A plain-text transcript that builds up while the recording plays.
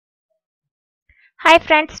Hi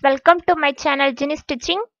friends, welcome to my channel Ginny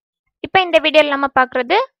Stitching. இப்போ இந்த வீடியோல நம்ம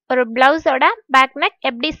பார்க்கிறது ஒரு blouse-ஓட back neck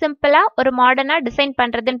எப்படி சிம்பிளா ஒரு மாடர்னா டிசைன்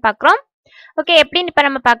பண்றதுன்னு பார்க்கறோம். ஓகே, எப்படின்னு இப்ப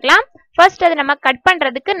நம்ம பார்க்கலாம். ஃபர்ஸ்ட் அது நம்ம கட்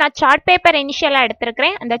பண்றதுக்கு நான் சார்ட் பேப்பர் இனிஷியலா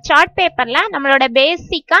எடுத்துக்கிறேன். அந்த சார்ட் பேப்பர்ல நம்மளோட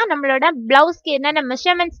பேசிக்கா நம்மளோட blouse-க்கு என்னென்ன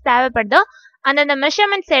மெஷர்மென்ட்ஸ் தேவைப்படுதோ அந்த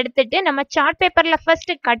மெஷர்மென்ட்ஸ் எடுத்துட்டு நம்ம சார்ட் பேப்பர்ல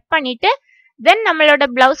ஃபர்ஸ்ட் கட் பண்ணிட்டு தென் நம்மளோட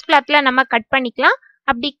blouse cloth-ல நம்ம கட் பண்ணிக்கலாம்.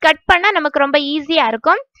 அப்படி கட் பண்ணா நமக்கு ரொம்ப ஈஸியா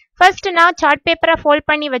இருக்கும். ஃபர்ஸ்ட் நான் சார்ட் பேப்பரை ஃபோல்ட்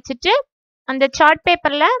பண்ணி வச்சுட்டு அந்த சார்ட்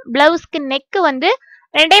பேப்பர்ல பிளவுஸ்க்கு நெக் வந்து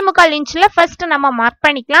 2.25 இன்ச்ல ஃபர்ஸ்ட் நம்ம மார்க்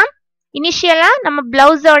பண்ணிக்கலாம். இனிஷியலா நம்ம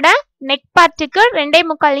பிளவுஸோட நெக் பார்ட்டுக்கு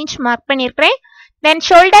 2.25 இன்ச் மார்க் பண்ணியிருக்கிறேன். தென்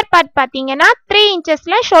ஷோல்டர் பார்ட் பாத்தீங்கன்னா 3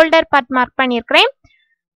 இன்ச்சஸ்ல ஷோல்டர் பார்ட் மார்க் பண்ணியிருக்கிறேன்.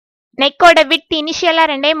 நெக்கோட விட்த் இனிஷியலா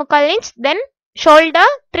 2.25 இன்ச், தென்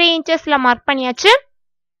ஷோல்டர் 3 இன்ச்சஸ்ல மார்க் பண்ணியாச்சு.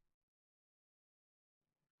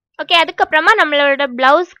 ஓகே, அதுக்கப்புறமா நம்மளோட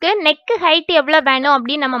பிளவுஸ்க்கு நெக் ஹைட் எவ்வளவு வேணும்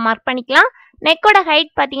அப்படின்னு நம்ம மார்க் பண்ணிக்கலாம். நெக்கோட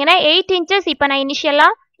ஹைட் பாத்தீங்கன்னா 8 இன்ச்சஸ் இப்போ நான் இனிஷியலா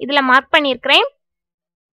இதுல மார்க் பண்ணியிருக்கிறேன்.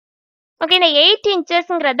 ஓகே, இந்த 8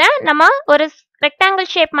 இன்ச்சஸ்ங்கிறத நம்ம ஒரு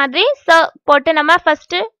ரெக்டாங்கிள் ஷேப் மாதிரி போட்டு நம்ம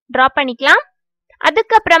ஃபர்ஸ்ட் டிரா பண்ணிக்கலாம்.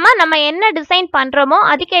 அதுக்கப்புறமா நம்ம என்ன டிசைன் பண்றோமோ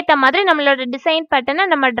அதுக்கேற்ற மாதிரி நம்மளோட டிசைன் பேட்டர்னை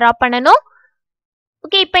நம்ம டிரா பண்ணணும்.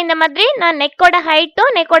 ஓகே, இப்போ இந்த மாதிரி நான் நெக்கோட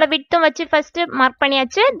ஹைட்டும் நெக்கோட விட்த்தும் வச்சு ஃபர்ஸ்ட் மார்க்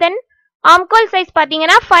பண்ணியாச்சு. தென் ஆம்கோல் சைஸ்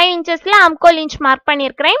பாத்தீங்கன்னா 5 இன்ச்சஸ்ல ஆம்கோல் இன்ச் மார்க்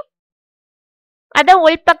பண்ணியிருக்கிறேன். அதை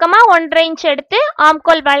உள்பக்கமா 1.5 இன்ச் எடுத்து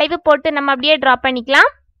ஆம்கோல் வளைவு போட்டு நம்ம அப்படியே டிரா பண்ணிக்கலாம்.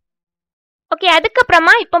 ஓகே,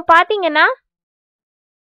 அதுக்கப்புறமா இப்போ பாத்தீங்கன்னா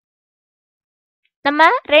நம்ம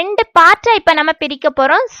ரெண்டு பார்ட்டா இப்ப நம்ம பிரிக்க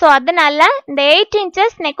போறோம். ஸோ அதனால இந்த 8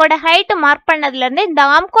 இன்ச்சஸ் நெக்கோட ஹைட் மார்க் பண்ணதுல இருந்து இந்த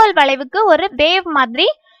ஆம்கோல் வளைவுக்கு ஒரு வேவ் மாதிரி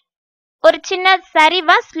ஒரு சின்ன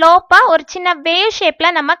சரிவா ஸ்லோப்பா ஒரு சின்ன வேவ்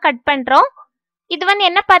ஷேப்ல நம்ம கட் பண்றோம். இது வந்து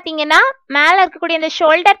என்ன பாத்தீங்கன்னா மேல இருக்கக்கூடிய இந்த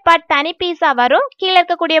ஷோல்டர் பார்ட் தனி பீஸா வரும், கீழே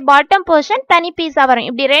இருக்கக்கூடிய பாட்டம் போர்ஷன் தனி பீஸா வரும்.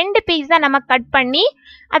 இப்படி ரெண்டு பீஸா நம்ம கட் பண்ணி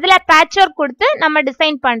அதுல பேட்ச் ஒர்க் கொடுத்து நம்ம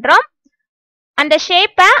டிசைன் பண்றோம். அந்த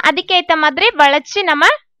ஷேப்பை அதுக்கேற்ற மாதிரி வளைச்சு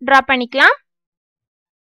நம்ம டிரா பண்ணிக்கலாம்.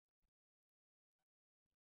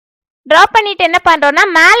 டிரா பண்ணிட்டு என்ன பண்றோம்னா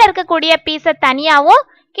மேல இருக்கக்கூடிய பீஸை தனியாவும்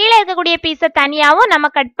கீழே இருக்கக்கூடிய பீஸை தனியாவும்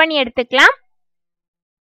நம்ம கட் பண்ணி எடுத்துக்கலாம்.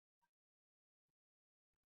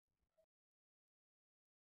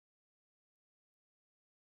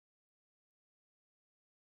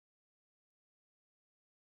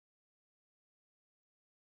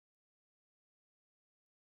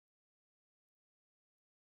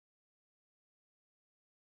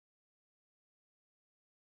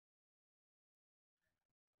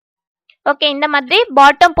 ஓகே, இந்த மாதிரி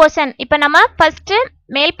பாட்டம் போர்ஷன் இப்போ நம்ம ஃபர்ஸ்ட்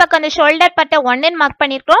மேல் பக்கம் அந்த ஷோல்டர் பார்ட்டை 1 மார்க்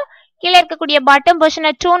பண்ணிருக்கோம், கீழே இருக்கக்கூடிய பாட்டம்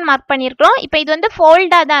போர்ஷனை 2 மார்க் பண்ணிருக்கோம். இப்போ இது வந்து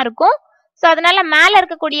ஃபோல்டா தான் இருக்கும். ஸோ அதனால மேல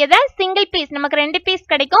இருக்கக்கூடியதை சிங்கிள் பீஸ் நமக்கு 2 பீஸ்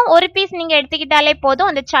கிடைக்கும். ஒரு பீஸ் நீங்க எடுத்துக்கிட்டாலே போதும்.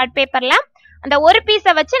 அந்த சார்ட் பேப்பர்ல அந்த ஒரு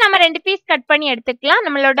பீஸை வச்சு நம்ம 2 பீஸ் கட் பண்ணி எடுத்துக்கலாம்.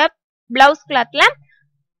 நம்மளோட பிளவுஸ் கிளாத்ல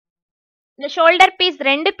இந்த ஷோல்டர் பீஸ்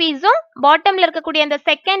 2 பீஸும் பாட்டம்ல இருக்கக்கூடிய அந்த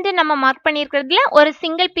செகண்ட் நம்ம மார்க் பண்ணிருக்கிறதுல ஒரு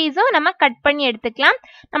சிங்கிள் பீஸும் நம்ம கட் பண்ணி எடுத்துக்கலாம்.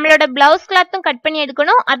 நம்மளோட பிளவுஸ் கிளாத்தும் கட் பண்ணி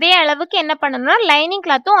எடுக்கணும். அதே அளவுக்கு என்ன பண்ணணும்னா லைனிங்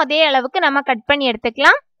கிளாத்தும் அதே அளவுக்கு நம்ம கட் பண்ணி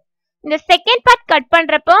எடுத்துக்கலாம். இந்த செகண்ட் பார்ட் கட்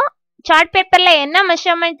பண்றப்போ சார்ட் பேப்பர்ல என்ன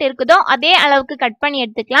மெஷர்மெண்ட் இருக்குதோ அதே அளவுக்கு கட் பண்ணி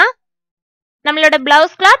எடுத்துக்கலாம். நம்மளோட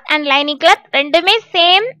blouse cloth and lining cloth ரெண்டுமே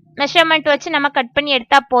சேம் மெஷர்மெண்ட் வச்சு நம்ம கட் பண்ணி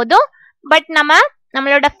எடுத்தா போதும். பட்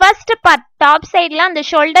நம்மளோட ஃபர்ஸ்ட் பார்ட் டாப் சைட்ல அந்த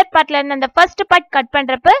ஷோல்டர் பார்ட்ல இருந்து அந்த ஃபர்ஸ்ட் பார்ட் கட்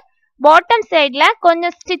பண்றப்ப பாட்டம் சைட்ல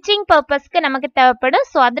கொஞ்சம் ஸ்டிச்சிங் பர்பஸ்க்கு நமக்கு தேவைப்படும்.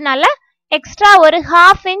 ஸோ அதனால எக்ஸ்ட்ரா ஒரு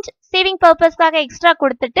 1/2 இன்ச் சீவிங் பர்பஸ்க்காக எக்ஸ்ட்ரா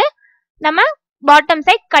கொடுத்துட்டு நம்ம பாட்டம்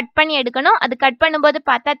சைட் கட் பண்ணி எடுக்கணும். அது கட் பண்ணும்போது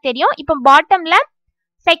பார்த்தா தெரியும். இப்போ பாட்டம்ல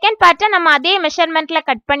செகண்ட் பார்ட்டை நம்ம அதே மெஷர்மெண்ட்ல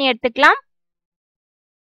கட் பண்ணி எடுத்துக்கலாம்.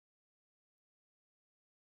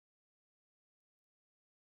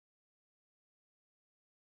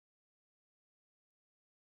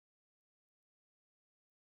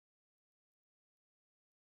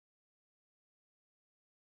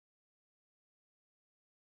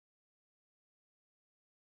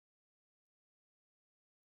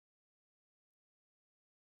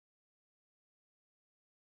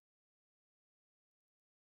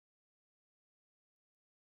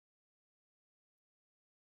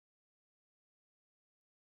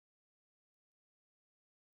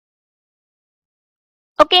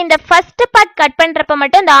 ஓகே, இந்த ஃபர்ஸ்ட் பார்ட் கட் பண்றப்ப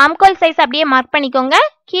மட்டும் இந்த ஆம்கோல் சைஸ் அப்படியே மார்க் பண்ணிக்கோங்க.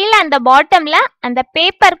 கீழே அந்த பாட்டம்ல அந்த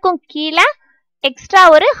பேப்பருக்கும் கீழே எக்ஸ்ட்ரா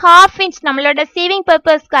ஒரு 1/2 இன்ச் நம்மளோட சீவிங்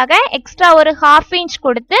பர்பஸ்க்காக எக்ஸ்ட்ரா ஒரு 1/2 இன்ச்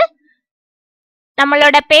கொடுத்து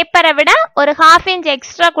நம்மளோட பேப்பரை விட ஒரு 1/2 இன்ச்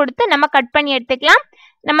எக்ஸ்ட்ரா கொடுத்து நம்ம கட் பண்ணி எடுத்துக்கலாம்.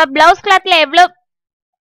 நம்ம பிளவுஸ் கிளாத்ல எவ்வளவு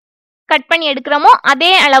கட் பண்ணி எடுக்கிறோமோ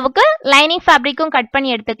அதே அளவுக்கு லைனிங் ஃபேப்ரிக்கும் கட்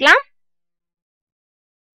பண்ணி எடுத்துக்கலாம்.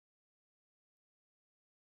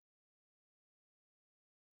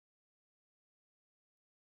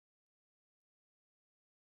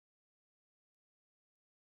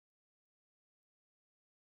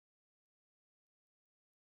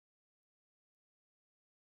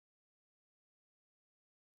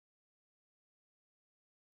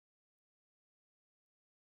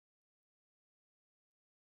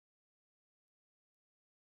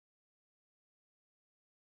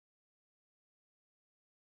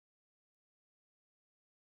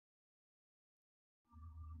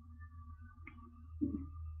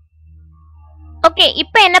 ஓகே,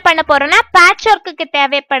 இப்போ என்ன பண்ண போறோம்னா பேட்ச் ஒர்க்குக்கு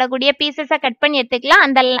தேவைப்படக்கூடிய பீசஸை கட் பண்ணி எடுத்துக்கலாம்.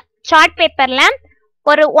 அந்த சார்ட் பேப்பர்ல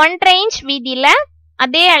ஒரு 1.5 இன்ச் வீதியில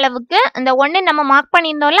அதே அளவுக்கு அந்த ஒன்று நம்ம மார்க்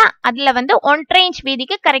பண்ணியிருந்தோம்ல அதுல வந்து 1.5 இன்ச்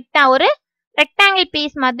வீதிக்கு கரெக்டா ஒரு ரெக்டாங்கிள்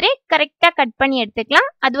பீஸ் மாதிரி கரெக்டா கட் பண்ணி எடுத்துக்கலாம்.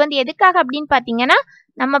 அது வந்து எதுக்காக அப்படின்னு பாத்தீங்கன்னா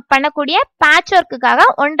நம்ம பண்ணக்கூடிய பேட்ச் ஒர்க்குக்காக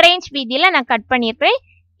 1.5 இன்ச் வீதியில நான் கட் பண்ணியிருப்பேன்.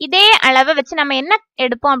 இதே அளவை வச்சு நம்ம என்ன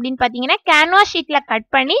எடுப்போம் அப்படின்னு பாத்தீங்கன்னா கேன்வாஸ் ஷீட்ல கட்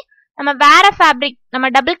பண்ணி நம்ம வேற ஃபேப்ரிக், நம்ம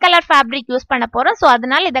டபுள் கலர் ஃபேப்ரிக் யூஸ் பண்ண போறோம். ஸோ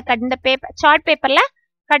அதனால இதை இந்த பேப்பர் சார்ட் பேப்பர்ல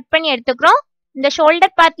கட் பண்ணி எடுத்துக்கிறோம். இந்த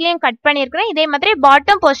ஷோல்டர் பார்ட்லயும் கட் பண்ணியிருக்கிறேன். இதே மாதிரி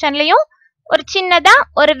பாட்டம் போர்ஷன்லயும் ஒரு சின்னதா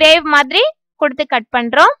ஒரு வேவ் மாதிரி கொடுத்து கட்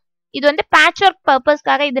பண்றோம். இது வந்து பேட்ச் ஒர்க்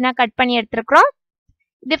பர்பஸ்க்காக இது நான் கட் பண்ணி எடுத்துருக்கோம்.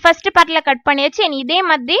 இது ஃபர்ஸ்ட் பார்ட்ல கட் பண்ணியாச்சு. இதே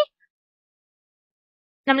மாதிரி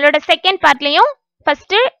நம்மளோட செகண்ட் பார்ட்லயும்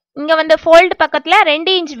ஃபர்ஸ்ட் இங்க வந்து ஃபோல்டு பக்கத்துல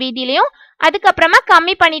 2 இன்ச் வீதியிலையும் அதுக்கப்புறமா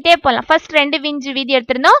கம்மி பண்ணிட்டே போகலாம். ஃபர்ஸ்ட் 2 இன்ச் வீதி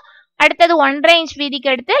எடுத்திருந்தோம், அடுத்தது 1.5 இன்ச் வீதிக்கு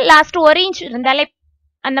எடுத்து லாஸ்ட் 1 இன்ச் இருந்தாலே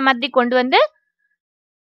அந்த மாதிரி கொண்டு வந்து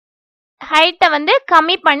ஹைட்டை வந்து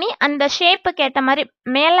கம்மி பண்ணி அந்த ஷேப்புக்கு ஏற்ற மாதிரி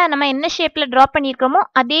மேலே நம்ம என்ன ஷேப்ல ட்ரா பண்ணியிருக்கோமோ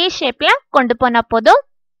அதே ஷேப்ல கொண்டு போனா போதும்.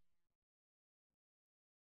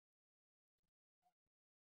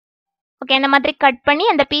 ஓகே, இந்த மாதிரி கட் பண்ணி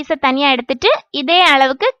அந்த பீஸை தனியா எடுத்துட்டு இதே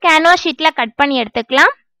அளவுக்கு கேன்வாஸ் ஷீட்ல கட் பண்ணி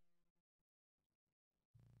எடுத்துக்கலாம்.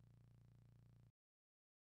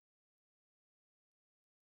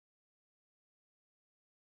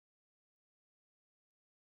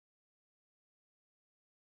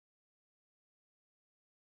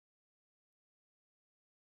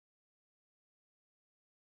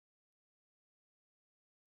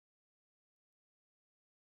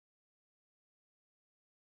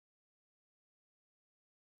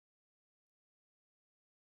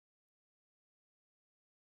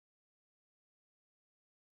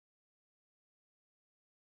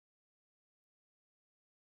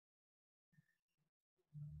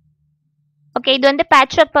 ஓகே, இது வந்து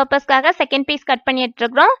பேட்ச் ஒர்க் பர்பஸ்க்காக செகண்ட் பீஸ் கட் பண்ணி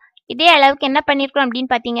எடுத்துருக்கோம். இதே அளவுக்கு என்ன பண்ணிருக்கோம் அப்படின்னு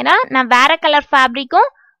பாத்தீங்கன்னா நான் வேற கலர் ஃபேப்ரிக்கும்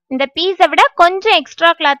இந்த பீஸை விட கொஞ்சம் எக்ஸ்ட்ரா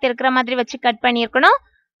கிளாத் இருக்கிற மாதிரி வச்சு கட் பண்ணியிருக்கணும்.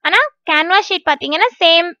 ஆனா கேன்வாஸ் ஷீட் பாத்தீங்கன்னா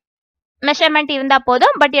சேம் மெஷர்மெண்ட் இருந்தா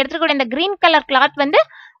போதும். பட் எடுத்துக்கூடிய இந்த கிரீன் கலர் கிளாத் வந்து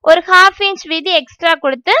ஒரு 1/2 இன்ச் வீதி எக்ஸ்ட்ரா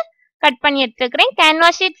கொடுத்து கட் பண்ணி எடுத்துக்கிறேன்.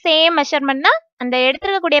 கேன்வாஸ் ஷீட் சேம் மெஷர்மெண்ட் தான், அந்த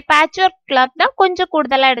எடுத்துக்கக்கூடிய பேட்ச் ஒர்க் கிளாத் தான் கொஞ்சம்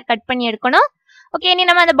கூடுதலா கட் பண்ணி எடுக்கணும். ஓகே, இனி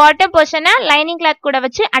நம்ம அந்த பாட்டம் போர்ஷனை லைனிங் கிளாத் கூட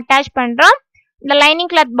வச்சு அட்டாச் பண்றோம். இந்த லைனிங்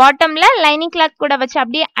கிளாத் பாட்டம்ல லைனிங் கிளாத் கூட வச்சு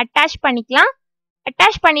அப்படியே அட்டாச் பண்ணிக்கலாம்.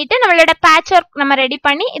 அட்டாச் பண்ணிட்டு நம்மளோட பேட்ச் ஒர்க் நம்ம ரெடி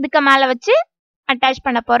பண்ணி இதுக்கு மேல வச்சு அட்டாச்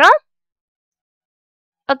பண்ண போறோம்.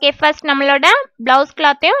 ஓகே, ஃபர்ஸ்ட் நம்மளோட பிளவுஸ்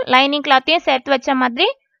கிளாத்தையும் லைனிங் கிளாத்தையும் சேர்த்து வச்ச மாதிரி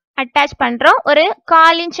அட்டாச் பண்றோம். ஒரு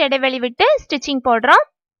 1/4 இன்ச் இடைவெளி விட்டு ஸ்டிச்சிங் போடுறோம்.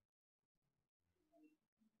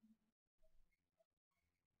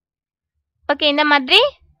 ஓகே, இந்த மாதிரி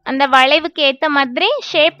அந்த வளைவுக்கு ஏத்த மாதிரி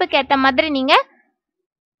ஷேப்புக்கு ஏத்த மாதிரி நீங்க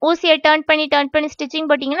ஊசியை டர்ன் பண்ணி ஸ்டிச்சிங்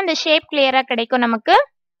போட்டீங்கன்னா இந்த ஷேப் கிளியரா கிடைக்கும் நமக்கு.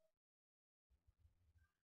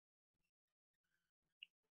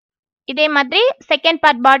 இதே மாதிரி செகண்ட்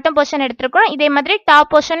பார்ட் பாட்டம் போர்ஷன் எடுத்திருக்கோம். இதே மாதிரி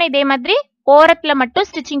டாப் போர்ஷன் இதே மாதிரி ஓரத்துல மட்டும்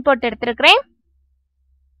ஸ்டிச்சிங் போட்டு எடுத்திருக்கிறேன்.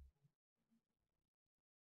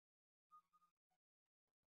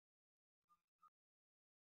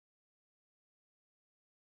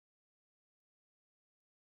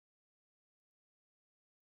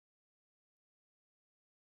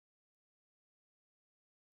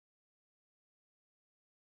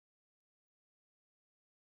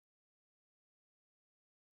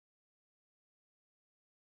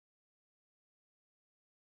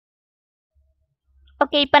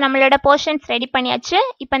 ஓகே, இப்போ நம்மளோட போர்ஷன்ஸ் ரெடி பண்ணியாச்சு.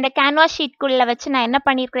 இப்போ இந்த கேன்வாஸ் ஷீட்குள்ள வச்சு நான் என்ன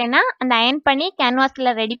பண்ணியிருக்கிறேன்னா அந்த அயன் பண்ணி கேன்வாஸில்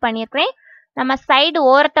ரெடி பண்ணியிருக்கிறேன். நம்ம சைடு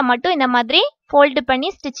ஓரத்தை மட்டும் இந்த மாதிரி ஃபோல்டு பண்ணி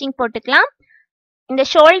ஸ்டிச்சிங் போட்டுக்கலாம். இந்த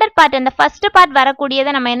ஷோல்டர் பார்ட் அந்த ஃபர்ஸ்ட் பார்ட்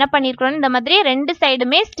வரக்கூடியதை நம்ம என்ன பண்ணியிருக்கிறோம் இந்த மாதிரி 2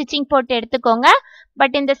 சைடுமே ஸ்டிச்சிங் போட்டு எடுத்துக்கோங்க.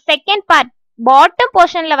 பட் இந்த செகண்ட் பார்ட் பாட்டம்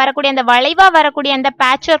போர்ஷன்ல வரக்கூடிய அந்த வளைவா வரக்கூடிய அந்த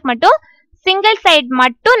பேட்ச் ஒர்க் மட்டும் சிங்கிள் சைடு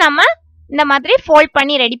மட்டும் நம்ம இந்த மாதிரி ஃபோல்ட்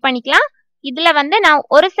பண்ணி ரெடி பண்ணிக்கலாம். இதுல வந்து நான்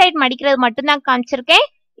ஒரு சைடு மடிக்கிறது மட்டும் தான் காமிச்சிருக்கேன்.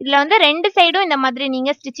 இதுல வந்து 2 சைடும் இந்த மாதிரி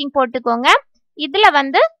நீங்க ஸ்டிச்சிங் போட்டுக்கோங்க. இதுல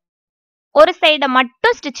வந்து ஒரு சைடை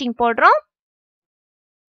மட்டும் ஸ்டிச்சிங் போடுறோம்.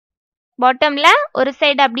 பாட்டம்ல ஒரு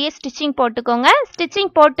சைடு அப்படியே ஸ்டிச்சிங் போட்டுக்கோங்க.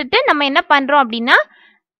 ஸ்டிச்சிங் போட்டுட்டு நம்ம என்ன பண்றோம் அப்படின்னா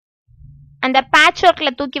அந்த பேட்ச்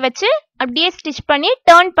ஒர்க்ல தூக்கி வச்சு அப்படியே ஸ்டிச் பண்ணி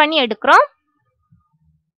டர்ன் பண்ணி எடுக்கிறோம்.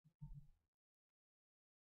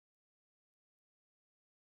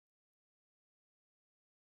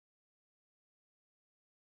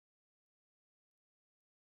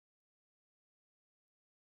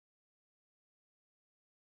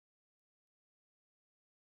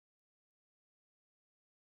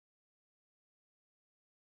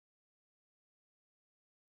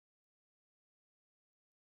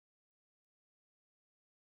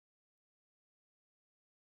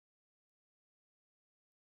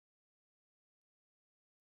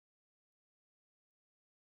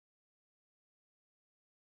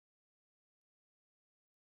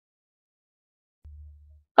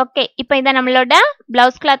 ஓகே, இப்போ இதை நம்மளோட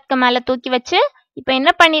பிளவுஸ் கிளாத்க்கு மேலே தூக்கி வச்சு இப்போ என்ன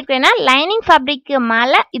பண்ணியிருக்கேன்னா லைனிங் ஃபேப்ரிக்கு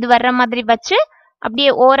மேலே இது வர்ற மாதிரி வச்சு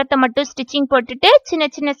அப்படியே ஓரத்தை மட்டும் ஸ்டிச்சிங் போட்டுட்டு சின்ன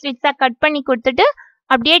சின்ன ஸ்லிட்ஸாக கட் பண்ணி கொடுத்துட்டு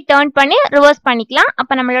அப்படியே டர்ன் பண்ணி ரிவர்ஸ் பண்ணிக்கலாம்.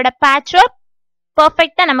 அப்போ நம்மளோட பேட்ச் ஒர்க்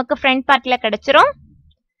பர்ஃபெக்டாக நமக்கு ஃப்ரண்ட் பார்ட்டில் கிடச்சிரும்.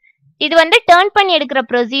 இது வந்து டர்ன் பண்ணி எடுக்கிற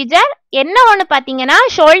ப்ரொசீஜர். என்ன ஒன்று பார்த்தீங்கன்னா,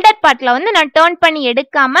 ஷோல்டர் பார்ட்டில் வந்து நான் டர்ன் பண்ணி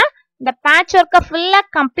எடுக்காம இந்த பேட்ச் ஒர்க்கை ஃபுல்லாக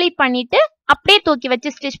கம்ப்ளீட் பண்ணிட்டு அப்படியே தூக்கி வச்சு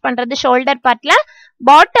ஸ்டிச் பண்ணுறது ஷோல்டர் பார்ட்டில்.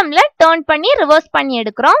 பாட்டமில் டர்ன் பண்ணி ரிவர்ஸ் பண்ணி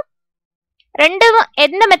எடுக்கிறோம். ரெண்டும்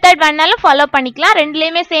எந்த மெத்தட் வேணாலும் ஃபாலோ பண்ணிக்கலாம்.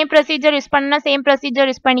 ரெண்டுலேயுமே சேம் ப்ரொசீஜர் யூஸ் பண்ணா சேம் ப்ரொசீஜர்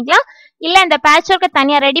யூஸ் பண்ணிக்கலாம். இல்லை இந்த பேட்ச் ஒர்க்கை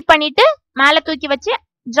தனியாக ரெடி பண்ணிட்டு மேலே தூக்கி வச்சு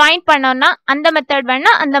ஜாயின் பண்ணோம்னா அந்த மெத்தட்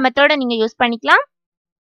வேணா அந்த மெத்தடை நீங்கள் யூஸ் பண்ணிக்கலாம்.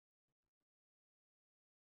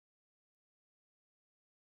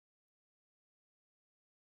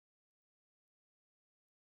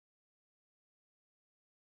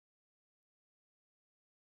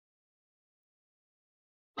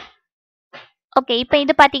 ஓகே, இப்போ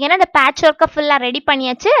இது பார்த்தீங்கன்னா இந்த பேட்ச் ஒர்க்கை ஃபுல்லாக ரெடி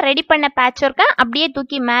பண்ணியாச்சு. ரெடி பண்ண பேட்ச் ஒர்க்கை அப்படியே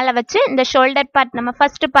தூக்கி மேலே வச்சு இந்த ஷோல்டர் பார்ட் நம்ம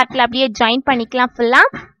ஃபர்ஸ்ட் பார்ட்டில் அப்படியே ஜாயின் பண்ணிக்கலாம்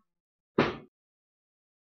ஃபுல்லாக.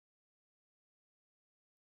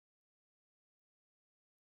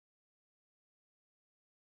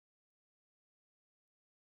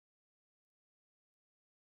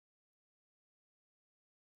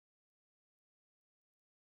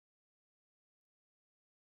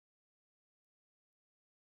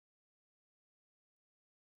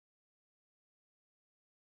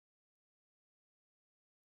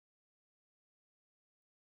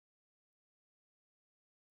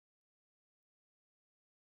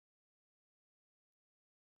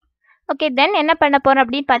 ஓகே, தென் என்ன பண்ண போறோம்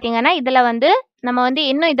அப்படின்னு பார்த்தீங்கன்னா, இதில் வந்து நம்ம வந்து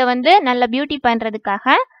இன்னும் இதை வந்து நல்ல பியூட்டி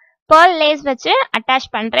பண்ணுறதுக்காக பேர்ல் லேஸ் வச்சு அட்டாச்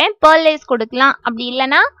பண்ணுறேன். பேர்ல் லேஸ் கொடுக்கலாம், அப்படி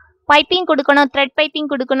இல்லைன்னா பைப்பிங் கொடுக்கணும், த்ரெட் பைப்பிங்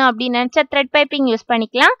கொடுக்கணும் அப்படின்னு நினச்சா த்ரெட் பைப்பிங் யூஸ்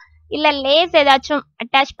பண்ணிக்கலாம். இல்லை லேஸ் ஏதாச்சும்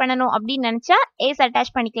அட்டாச் பண்ணணும் அப்படின்னு நினச்சா லேஸ்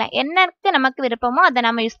அட்டாச் பண்ணிக்கலாம். என்னக்கு நமக்கு விருப்பமோ அதை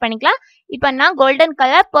நம்ம யூஸ் பண்ணிக்கலாம். இப்போ நான் கோல்டன்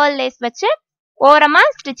கலர் பேர்ல் லேஸ் வச்சு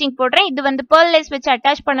ஓரமாக ஸ்டிச்சிங் போடுறேன். இது வந்து பேர்ல் லேஸ் வச்சு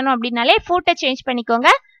அட்டாச் பண்ணணும் அப்படின்னாலே ஃபுட்டை சேஞ்ச்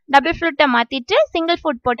பண்ணிக்கோங்க. டபுள் ஃபுட்டை மாற்றிட்டு சிங்கிள்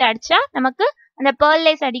ஃபுட் போட்டு அடித்தா நமக்கு அந்த பேர்ல்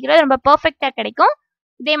லேஸ் அடிக்கிறது ரொம்ப பர்ஃபெக்டாக கிடைக்கும்.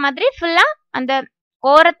 இதே மாதிரி ஃபுல்லாக அந்த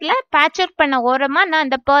ஓரத்தில் பேட்ச் ஒர்க் பண்ண ஓரமாக நான்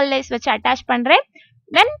அந்த பேர்ல் லேஸ் வச்சு அட்டாச் பண்ணுறேன்.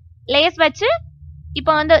 தென் லேஸ் வச்சு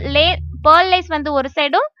இப்போ வந்து பேர்ல் லேஸ் வந்து ஒரு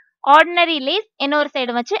சைடும் ஆர்டினரி லேஸ் இன்னொரு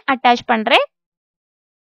சைடும் வச்சு அட்டாச் பண்ணுறேன்.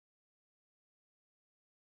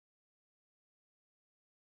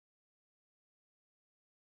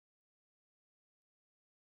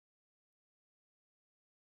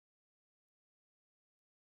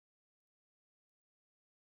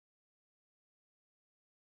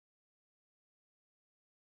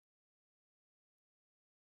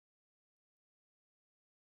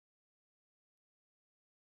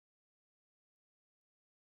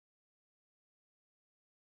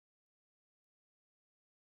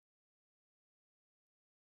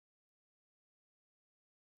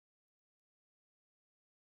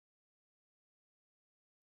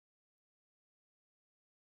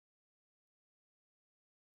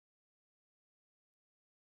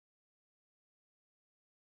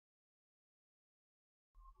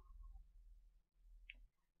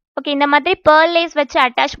 ஓகே, இந்த மாதிரி பேர்ல் லேஸ் வச்சு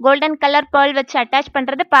அட்டாச் கோல்டன் கலர் பேர்ல் வச்சு அட்டாச்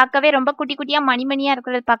பண்ணுறது பார்க்கவே ரொம்ப குட்டி குட்டியாக மணிமணியாக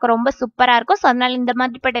இருக்கிறது பார்க்க ரொம்ப சூப்பராக இருக்கும். ஸோ அதனால இந்த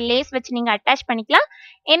மாதிரிப்பட்ட லேஸ் வச்சு நீங்கள் அட்டாச் பண்ணிக்கலாம்.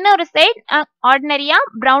 இன்னொரு சைட்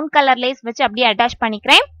ஆர்டினரியாக ப்ரௌன் கலர் லேஸ் வச்சு அப்படியே அட்டாச்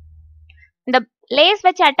பண்ணிக்கிறேன். இந்த லேஸ்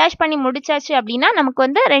வச்சு அட்டாச் பண்ணி முடிச்சாச்சு அப்படின்னா நமக்கு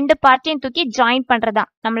வந்து ரெண்டு பார்ட்டையும் தூக்கி ஜாயின் பண்ணுறதா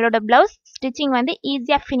நம்மளோட பிளவுஸ் ஸ்டிச்சிங் வந்து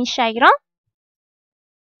ஈஸியாக ஃபினிஷ் ஆகிரும்.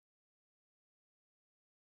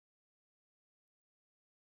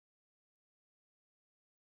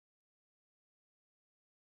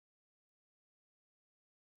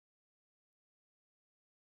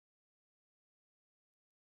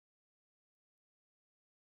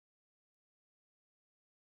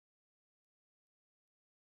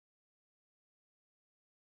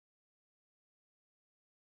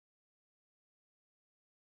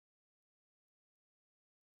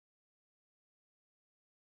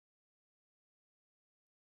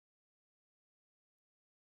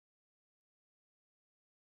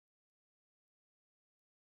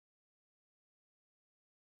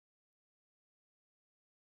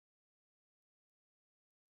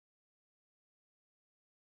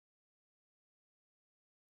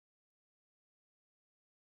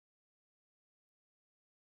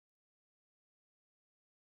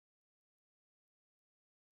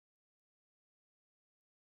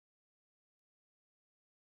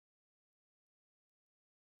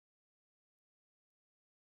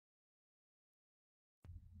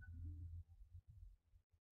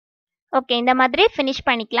 ஓகே, இந்த மாதிரி ஃபினிஷ்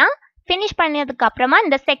பண்ணிக்கலாம். ஃபினிஷ் பண்ணதுக்கு அப்புறமா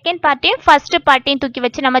இந்த செகண்ட் பார்ட்டையும் ஃபர்ஸ்ட் பார்ட்டையும் தூக்கி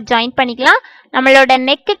வச்சு நம்ம ஜாயின் பண்ணிக்கலாம். நம்மளோட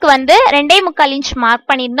நெக்குக்கு வந்து 2.25 இன்ச் மார்க்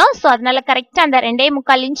பண்ணியிருந்தோம். ஸோ அதனால கரெக்டாக அந்த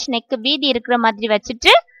 2.25 இன்ச் நெக்கு வீதி இருக்கிற மாதிரி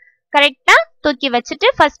வச்சுட்டு கரெக்டாக தூக்கி வச்சுட்டு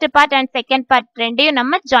first part and second part ரெண்டையும்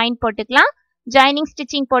நம்ம ஜாயின் போட்டுக்கலாம். ஜாயினிங்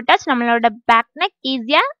ஸ்டிச்சிங் போட்டாச்சு நம்மளோட பேக் நெக்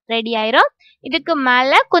ஈஸியாக ரெடி ஆயிரும். இதுக்கு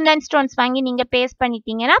மேலே குந்தன் ஸ்டோன்ஸ் வாங்கி நீங்கள் பேஸ்ட்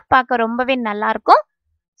பண்ணிட்டீங்கன்னா பார்க்க ரொம்பவே நல்லாயிருக்கும்.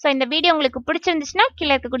 ஸோ இந்த வீடியோ உங்களுக்கு பிடிச்சிருந்துச்சுன்னா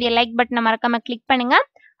கீழே இருக்கக்கூடிய லைக் பட்டனை மறக்காமல் கிளிக் பண்ணுங்க.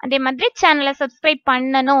 அதே மாதிரி சேனலை சப்ஸ்கிரைப்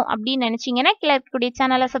பண்ணணும் அப்படின்னு நினச்சிங்கன்னா கீழே இருக்கக்கூடிய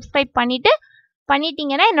சேனலை சப்ஸ்கிரைப்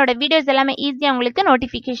பண்ணிட்டீங்கன்னா என்னோட வீடியோஸ் எல்லாமே ஈஸியாக உங்களுக்கு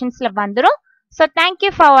நோட்டிஃபிகேஷன்ஸில் வந்துடும். ஸோ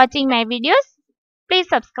தேங்க்யூ ஃபார் வாட்சிங் மை வீடியோஸ்.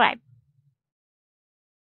 Please subscribe.